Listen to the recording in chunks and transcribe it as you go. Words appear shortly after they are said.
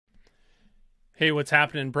Hey, what's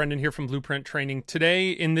happening? Brendan here from Blueprint Training. Today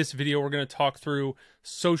in this video, we're going to talk through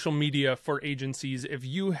social media for agencies. If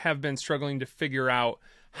you have been struggling to figure out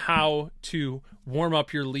how to warm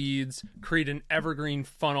up your leads, create an evergreen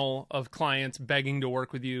funnel of clients begging to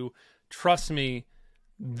work with you, trust me,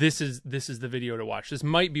 this is the video to watch. This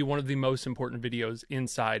might be one of the most important videos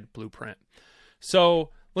inside Blueprint. So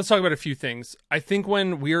let's talk about a few things. I think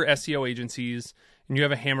when we're SEO agencies and you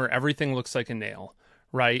have a hammer, everything looks like a nail.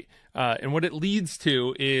 Right? And what it leads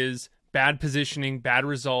to is bad positioning, bad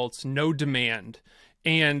results, no demand.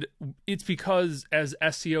 And it's because as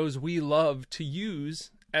SEOs, we love to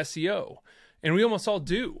use SEO. And we almost all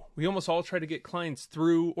do. We almost all try to get clients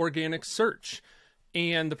through organic search.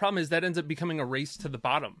 And the problem is that ends up becoming a race to the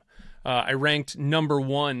bottom. I ranked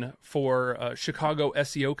 #1 for Chicago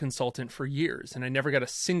SEO consultant for years, and I never got a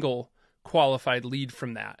single qualified lead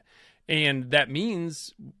from that. And that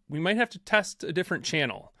means we might have to test a different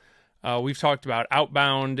channel. We've talked about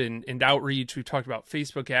outbound and outreach. We've talked about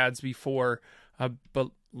Facebook ads before, but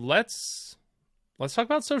let's talk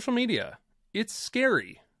about social media. It's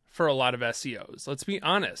scary for a lot of SEOs. Let's be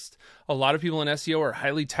honest. A lot of people in SEO are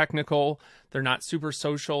highly technical. They're not super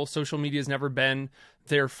social. Social media has never been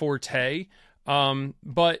their forte.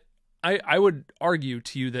 But I would argue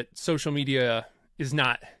to you that social media is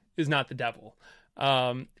not the devil.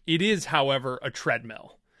 It is, however, a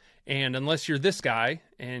treadmill. And unless you're this guy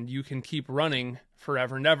and you can keep running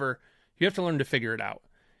forever and ever, you have to learn to figure it out.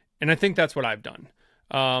 And I think that's what I've done.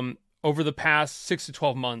 Over the past 6 to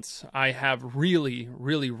 12 months, I have really,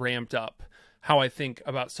 really ramped up how I think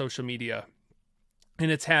about social media.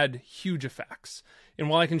 And it's had huge effects. And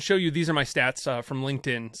while I can show you, these are my stats from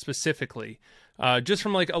LinkedIn specifically, just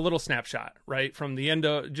from like a little snapshot, right? From the end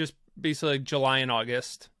of just basically like July and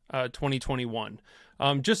August 2021.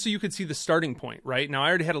 Just so you could see the starting point, right? Now, I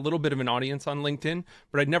already had a little bit of an audience on LinkedIn,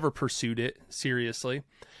 but I'd never pursued it seriously.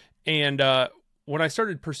 And when I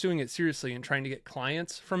started pursuing it seriously and trying to get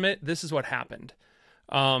clients from it, this is what happened.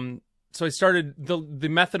 So I started the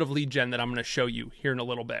method of lead gen that I'm going to show you here in a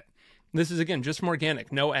little bit. This is, again, just from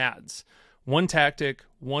organic, no ads. One tactic,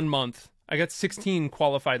 1 month. I got 16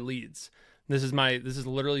 qualified leads. This is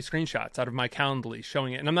literally screenshots out of my Calendly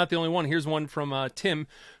showing it. And I'm not the only one. Here's one from Tim,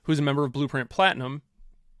 who's a member of Blueprint Platinum.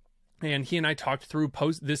 And he and I talked through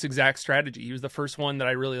this exact strategy. He was the first one that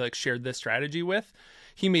I really shared this strategy with.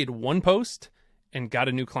 He made one post and got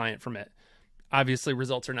a new client from it. Obviously,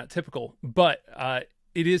 results are not typical, but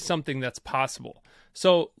it is something that's possible.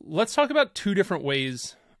 So let's talk about two different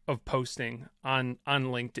ways of posting on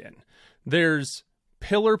LinkedIn. There's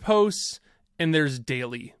pillar posts and there's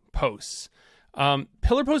daily posts.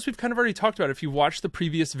 Pillar posts we've kind of already talked about. If you watched the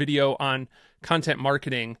previous video on content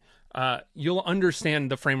marketing, you'll understand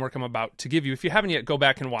the framework I'm about to give you. If you haven't yet, go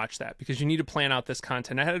back and watch that because you need to plan out this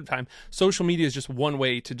content ahead of time. Social media is just one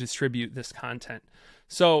way to distribute this content.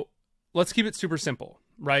 So let's keep it super simple,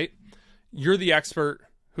 right? You're the expert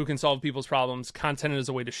who can solve people's problems. Content is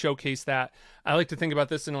a way to showcase that. I like to think about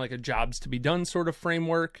this in like a jobs to be done sort of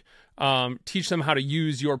framework. Teach them how to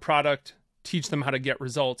use your product. Teach them how to get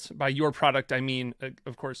results. By your product, I mean,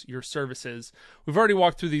 of course, your services. We've already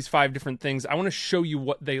walked through these 5 different things. I want to show you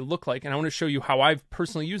what they look like, and I want to show you how I've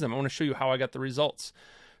personally used them. I want to show you how I got the results.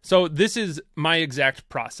 So this is my exact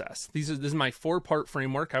process. This is my 4-part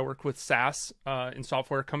framework. I work with SaaS in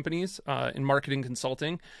software companies in marketing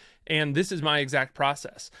consulting, and this is my exact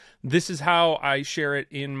process. This is how I share it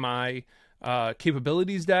in my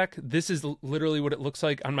capabilities deck. This is literally what it looks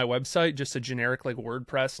like on my website, just a generic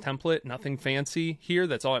WordPress template, nothing fancy here.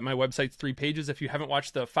 That's all. My website's 3 pages. If you haven't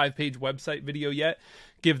watched the 5-page website video yet,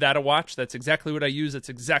 give that a watch. That's exactly what I use. That's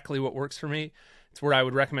exactly what works for me. It's where I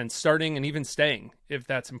would recommend starting and even staying if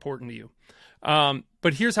that's important to you.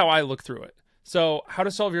 But here's how I look through it. So how to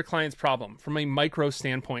solve your client's problem from a micro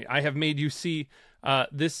standpoint. I have made you see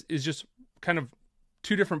this is just kind of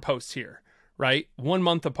 2 different posts here, right? 1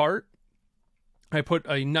 month apart. I put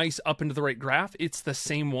a nice up into the right graph. It's the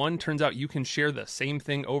same one. Turns out you can share the same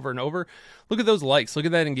thing over and over. Look at those likes. Look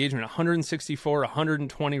at that engagement. 164,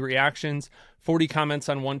 120 reactions, 40 comments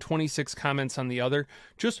on one, 26 comments on the other.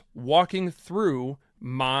 Just walking through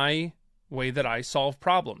my way that I solve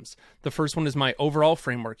problems. The first one is my overall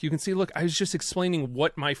framework. You can see, look, I was just explaining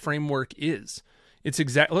what my framework is. It's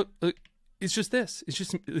look, it's just this.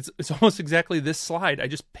 It's almost exactly this slide. I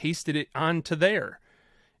just pasted it onto there.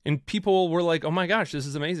 And people were like, oh my gosh, this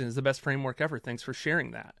is amazing. It's the best framework ever. Thanks for sharing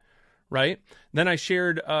that, right? Then I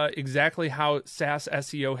shared exactly how SaaS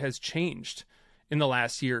SEO has changed in the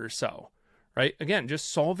last year or so, right? Again,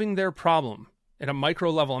 just solving their problem at a micro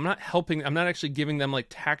level. I'm not actually giving them like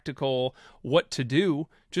tactical what to do,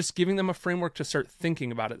 just giving them a framework to start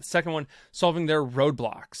thinking about it. The second one, solving their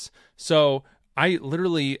roadblocks. So I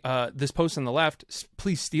literally, this post on the left,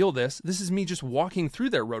 please steal this. This is me just walking through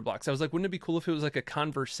their roadblocks. I was like, wouldn't it be cool if it was like a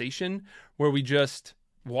conversation where we just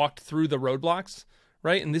walked through the roadblocks,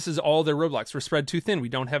 right? And this is all their roadblocks. We're spread too thin. We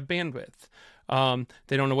don't have bandwidth.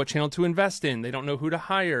 They don't know what channel to invest in. They don't know who to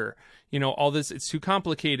hire. All this, it's too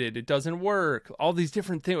complicated. It doesn't work. All these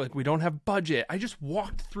different things. Like, we don't have budget. I just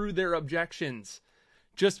walked through their objections.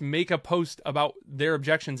 Just make a post about their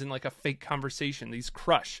objections in like a fake conversation. These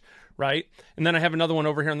crush, right? And then I have another one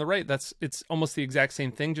over here on the right. It's almost the exact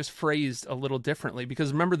same thing, just phrased a little differently.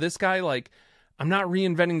 Because remember, this guy, like, I'm not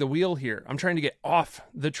reinventing the wheel here. I'm trying to get off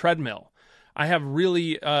the treadmill. I have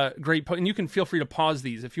really great, and you can feel free to pause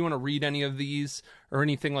these. If you want to read any of these or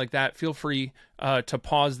anything like that, feel free to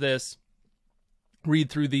pause this, read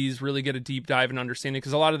through these, really get a deep dive and understanding.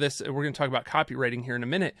 Because a lot of this, we're going to talk about copywriting here in a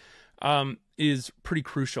minute, is pretty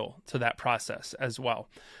crucial to that process as well.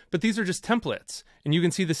 But these are just templates, and you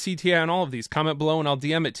can see the CTA on all of these. Comment below and I'll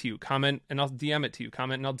DM it to you. Comment and I'll DM it to you.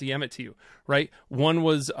 Comment and I'll DM it to you, right? One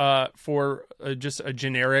was for just a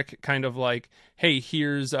generic kind of like, hey,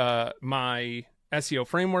 here's my SEO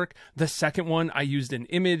framework. The second one, I used an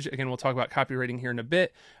image. Again, we'll talk about copywriting here in a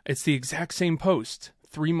bit. It's the exact same post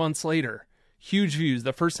 3 months later. Huge views.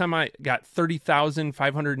 The first time I got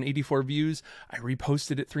 30,584 views, I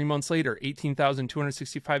reposted it 3 months later,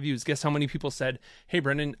 18,265 views. Guess how many people said, hey,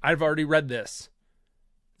 Brendan, I've already read this?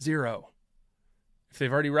 0. If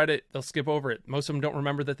they've already read it, they'll skip over it. Most of them don't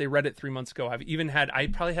remember that they read it 3 months ago. I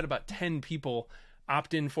probably had about 10 people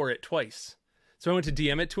opt in for it twice. So I went to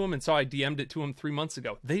DM it to them and saw I DM'd it to them 3 months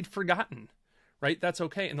ago. They'd forgotten, right? That's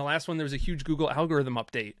okay. And the last one, there was a huge Google algorithm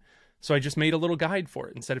update. So I just made a little guide for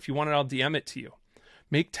it and said, if you want it, I'll DM it to you.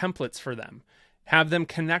 Make templates for them. Have them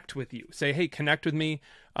connect with you. Say, hey, connect with me.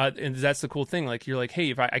 And that's the cool thing. Like, you're like, hey,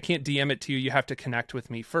 if I can't DM it to you, you have to connect with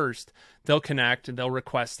me first. They'll connect and they'll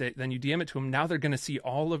request it. Then you DM it to them. Now they're going to see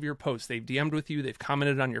all of your posts. They've DM'd with you. They've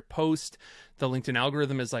commented on your post. The LinkedIn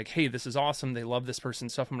algorithm is like, hey, this is awesome. They love this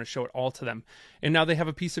person's stuff. I'm going to show it all to them. And now they have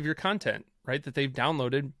a piece of your content, right, that they've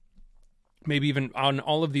downloaded. Maybe even on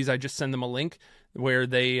all of these, I just send them a link where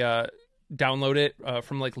they download it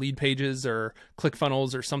from like Lead Pages or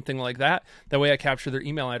ClickFunnels or something like that. That way I capture their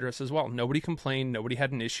email address as well. Nobody complained. Nobody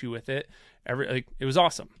had an issue with it. It was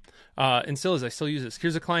awesome. And still is, I still use this.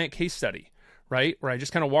 Here's a client case study, right? Where I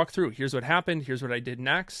just kind of walk through. Here's what happened. Here's what I did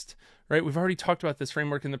next, right? We've already talked about this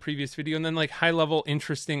framework in the previous video. And then like high level,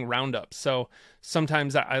 interesting roundups. So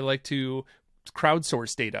sometimes I like to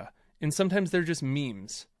crowdsource data, and sometimes they're just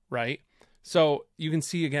memes, right? So you can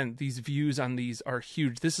see, again, these views on these are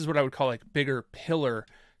huge. This is what I would call like bigger pillar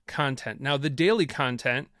content. Now, the daily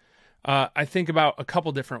content, I think about a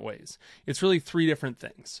couple different ways. It's really 3 different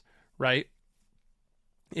things, right?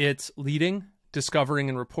 It's leading, discovering,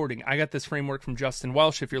 and reporting. I got this framework from Justin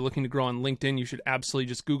Welsh. If you're looking to grow on LinkedIn, you should absolutely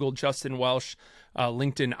just Google Justin Welsh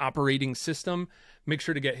LinkedIn operating system. Make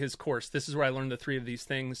sure to get his course. This is where I learned the 3 of these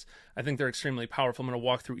things. I think they're extremely powerful. I'm going to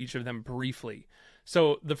walk through each of them briefly.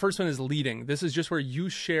 So the first one is leading. This is just where you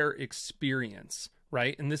share experience,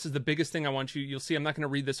 right? And this is the biggest thing I want you'll see, I'm not going to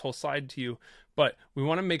read this whole slide to you, but we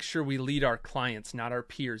want to make sure we lead our clients, not our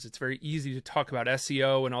peers. It's very easy to talk about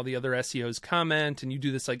SEO and all the other SEOs comment, and you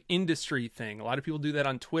do this like industry thing. A lot of people do that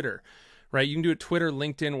on Twitter, right? You can do it Twitter,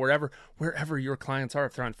 LinkedIn, wherever your clients are.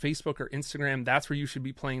 If they're on Facebook or Instagram, that's where you should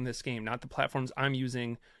be playing this game, not the platforms I'm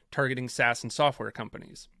using targeting SaaS and software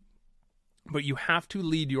companies. But you have to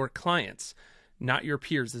lead your clients, not your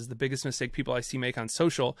peers. This is the biggest mistake people I see make on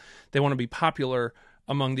social. They want to be popular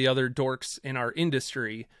among the other dorks in our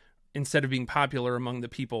industry instead of being popular among the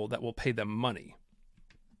people that will pay them money.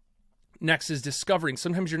 Next is discovering.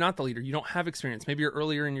 Sometimes you're not the leader. You don't have experience. Maybe you're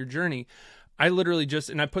earlier in your journey. I literally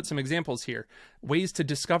and I put some examples here, ways to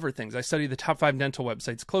discover things. I studied the top 5 dental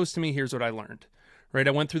websites close to me. Here's what I learned. Right,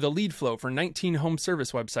 I went through the lead flow for 19 home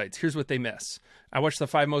service websites. Here's what they miss. I watched the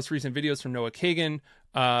 5 most recent videos from Noah Kagan.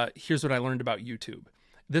 Here's what I learned about YouTube.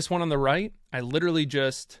 This one on the right, I literally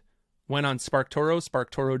just went on SparkToro,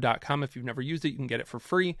 sparktoro.com. If you've never used it, you can get it for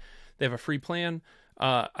free. They have a free plan.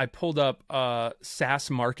 I pulled up SaaS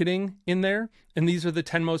marketing in there, and these are the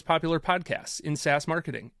 10 most popular podcasts in SaaS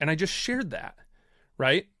marketing. And I just shared that,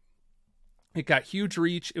 right? It got huge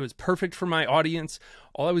reach. It was perfect for my audience.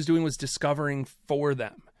 All I was doing was discovering for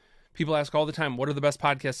them. People ask all the time, what are the best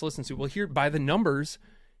podcasts to listen to? Well, here, by the numbers,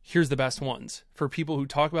 here's the best ones. For people who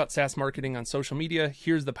talk about SaaS marketing on social media,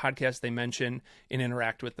 here's the podcast they mention and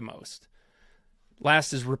interact with the most.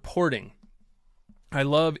 Last is reporting. I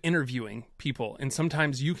love interviewing people, and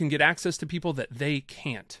sometimes you can get access to people that they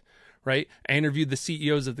can't, right? I interviewed the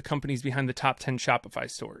CEOs of the companies behind the top 10 Shopify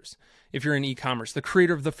stores. If you're in e-commerce, the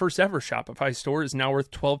creator of the first ever Shopify store is now worth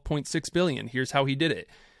 $12.6 billion. Here's how he did it.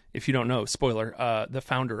 If you don't know, spoiler, the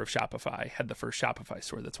founder of Shopify had the first Shopify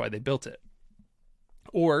store. That's why they built it.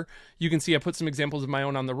 Or you can see I put some examples of my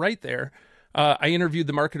own on the right there. I interviewed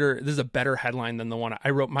the marketer. This is a better headline than the one I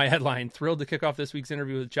wrote. My headline, thrilled to kick off this week's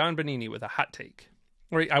interview with John Bonini with a hot take.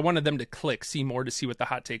 Right? I wanted them to click see more to see what the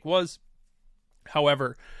hot take was.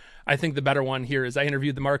 However, I think the better one here is I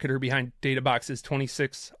interviewed the marketer behind DataBox's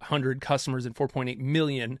 2,600 customers and 4.8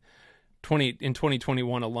 million in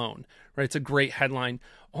 2021 alone. Right? It's a great headline.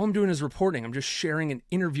 All I'm doing is reporting. I'm just sharing an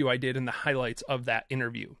interview I did and the highlights of that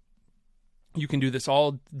interview. You can do this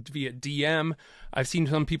all via DM. I've seen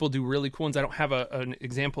some people do really cool ones. I don't have an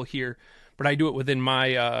example here, but I do it within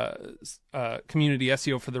my community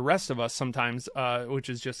SEO for the rest of us sometimes, which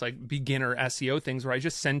is just like beginner SEO things where I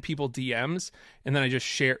just send people DMs and then I just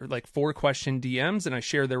share like 4-question DMs and I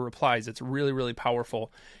share their replies. It's really, really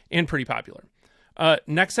powerful and pretty popular.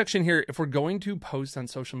 Next section here, if we're going to post on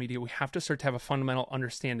social media, we have to start to have a fundamental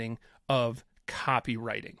understanding of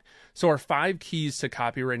copywriting. So our 5 keys to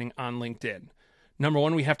copywriting on LinkedIn. Number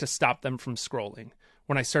 1, we have to stop them from scrolling.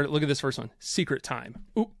 When I started, look at this first one, secret time.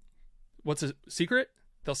 Ooh, what's a secret?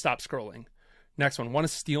 They'll stop scrolling. Next one, want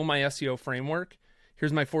to steal my SEO framework?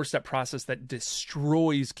 Here's my 4-step process that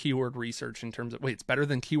destroys keyword research in terms of, wait, it's better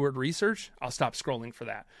than keyword research? I'll stop scrolling for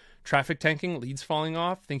that. Traffic tanking, leads falling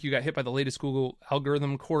off. Think you got hit by the latest Google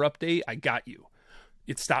algorithm core update? I got you.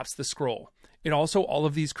 It stops the scroll. It also, all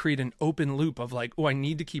of these create an open loop of like, oh, I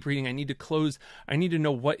need to keep reading. I need to close. I need to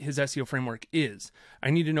know what his SEO framework is.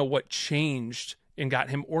 I need to know what changed and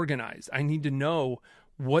got him organized. I need to know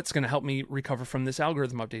what's going to help me recover from this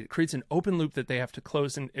algorithm update. It creates an open loop that they have to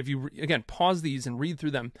close. And if you, again, pause these and read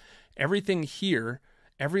through them, everything here,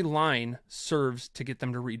 every line serves to get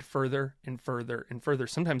them to read further and further and further.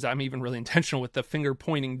 Sometimes I'm even really intentional with the finger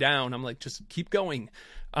pointing down. I'm like, just keep going.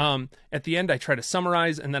 At the end, I try to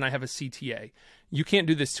summarize, and then I have a CTA. You can't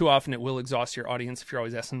do this too often. It will exhaust your audience if you're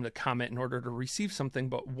always asking them to comment in order to receive something.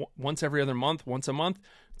 But once every other month, once a month,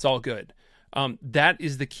 it's all good. That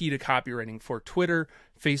is the key to copywriting for Twitter,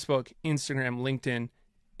 Facebook, Instagram, LinkedIn,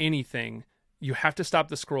 anything. You have to stop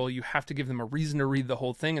the scroll. You have to give them a reason to read the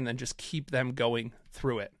whole thing and then just keep them going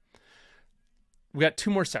through it. We got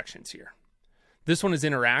 2 more sections here. This one is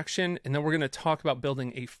interaction, and then we're going to talk about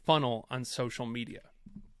building a funnel on social media.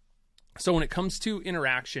 So when it comes to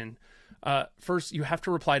interaction, first, you have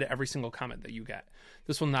to reply to every single comment that you get.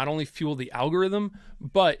 This will not only fuel the algorithm,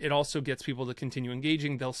 but it also gets people to continue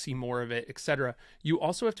engaging. They'll see more of it, etc. You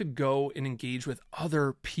also have to go and engage with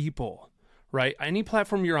other people. Right? Any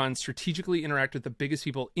platform you're on, strategically interact with the biggest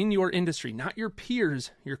people in your industry, not your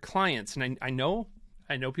peers, your clients. And I know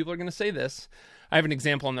people are going to say this. I have an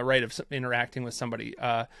example on the right of interacting with somebody,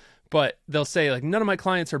 but they'll say like, none of my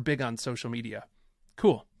clients are big on social media.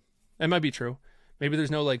 Cool. That might be true. Maybe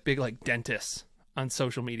there's no like big like dentists on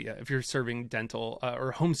social media if you're serving dental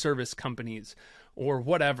or home service companies or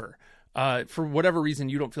whatever. For whatever reason,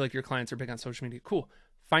 you don't feel like your clients are big on social media. Cool.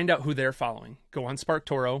 Find out who they're following. Go on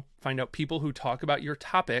SparkToro, find out people who talk about your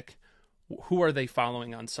topic. Who are they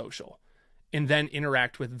following on social? And then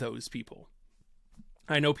interact with those people.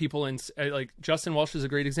 I know people in, like Justin Walsh is a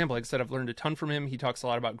great example. Like I said, I've learned a ton from him. He talks a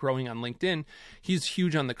lot about growing on LinkedIn. He's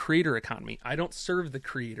huge on the creator economy. I don't serve the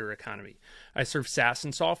creator economy. I serve SaaS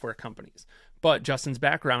and software companies. But Justin's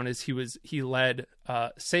background is he led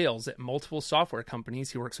sales at multiple software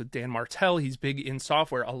companies. He works with Dan Martell. He's big in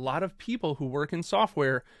software. A lot of people who work in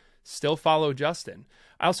software still follow Justin.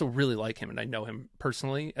 I also really like him, and I know him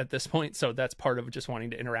personally at this point. So that's part of just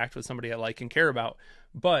wanting to interact with somebody I like and care about.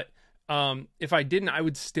 But if I didn't, I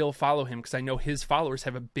would still follow him because I know his followers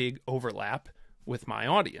have a big overlap with my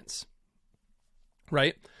audience.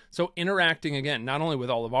 Right? So interacting, again, not only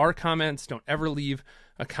with all of our comments, don't ever leave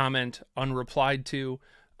a comment unreplied to,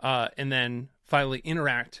 and then finally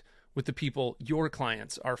interact with the people your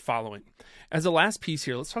clients are following. As a last piece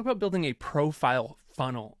here, let's talk about building a profile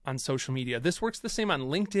funnel on social media. This works the same on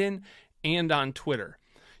LinkedIn and on Twitter.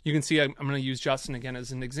 You can see I'm going to use Justin again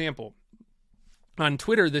as an example. On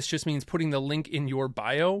Twitter, this just means putting the link in your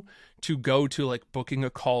bio to go to like booking a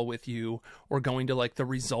call with you or going to like the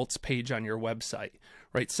results page on your website,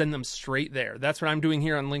 right? Send them straight there. That's what I'm doing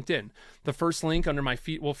here on LinkedIn. The first link under my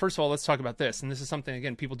feed. Well, first of all, let's talk about this. And this is something,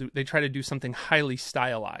 again, people do. They try to do something highly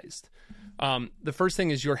stylized. The first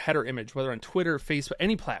thing is your header image, whether on Twitter, Facebook,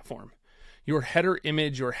 any platform. Your header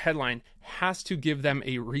image, your headline has to give them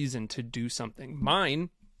a reason to do something. Mine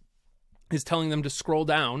is telling them to scroll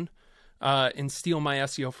down and steal my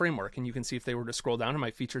SEO framework. And you can see if they were to scroll down in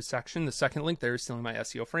my featured section, the second link there is stealing my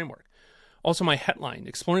SEO framework. Also, my headline,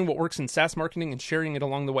 exploring what works in SaaS marketing and sharing it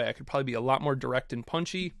along the way. I could probably be a lot more direct and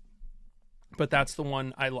punchy, but that's the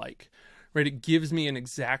one I like, right? It gives me an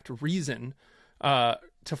exact reason to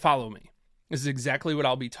follow me. This is exactly what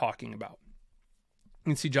I'll be talking about.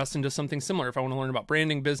 You can see Justin does something similar. If I want to learn about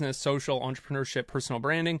branding, business, social, entrepreneurship, personal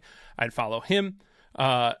branding, I'd follow him.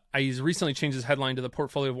 He's recently changed his headline to the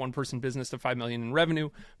portfolio of one-person business to 5 million in revenue,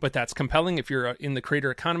 but that's compelling. If you're in the creator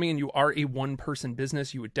economy and you are a one-person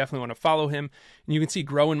business, you would definitely want to follow him. And you can see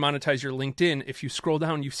grow and monetize your LinkedIn. If you scroll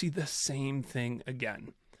down, you see the same thing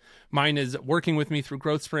again. Mine is working with me through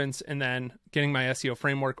growth sprints and then getting my SEO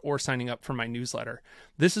framework or signing up for my newsletter.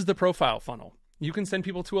 This is the profile funnel. You can send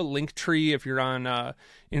people to a link tree if you're on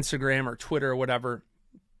Instagram or Twitter or whatever,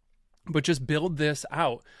 but just build this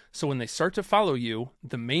out. So when they start to follow you,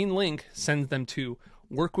 the main link sends them to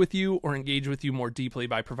work with you or engage with you more deeply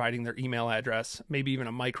by providing their email address, maybe even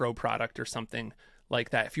a micro product or something like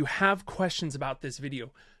that. If you have questions about this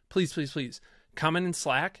video, please, please, please comment in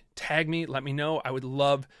Slack, tag me, let me know. I would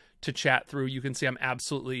love to chat through. You can see I'm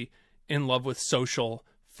absolutely in love with social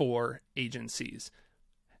for agencies.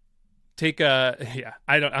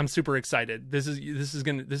 I'm super excited. This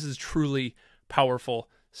is truly powerful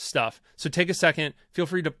stuff. So take a second, feel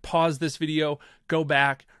free to pause this video, go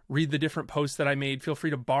back, read the different posts that I made. Feel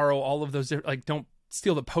free to borrow all of those, don't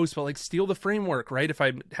steal the post, but steal the framework, right? If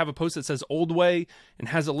I have a post that says old way and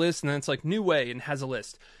has a list, and then it's new way and has a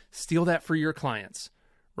list, steal that for your clients,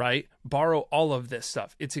 right? Borrow all of this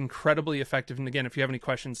stuff. It's incredibly effective. And again, if you have any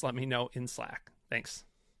questions, let me know in Slack. Thanks.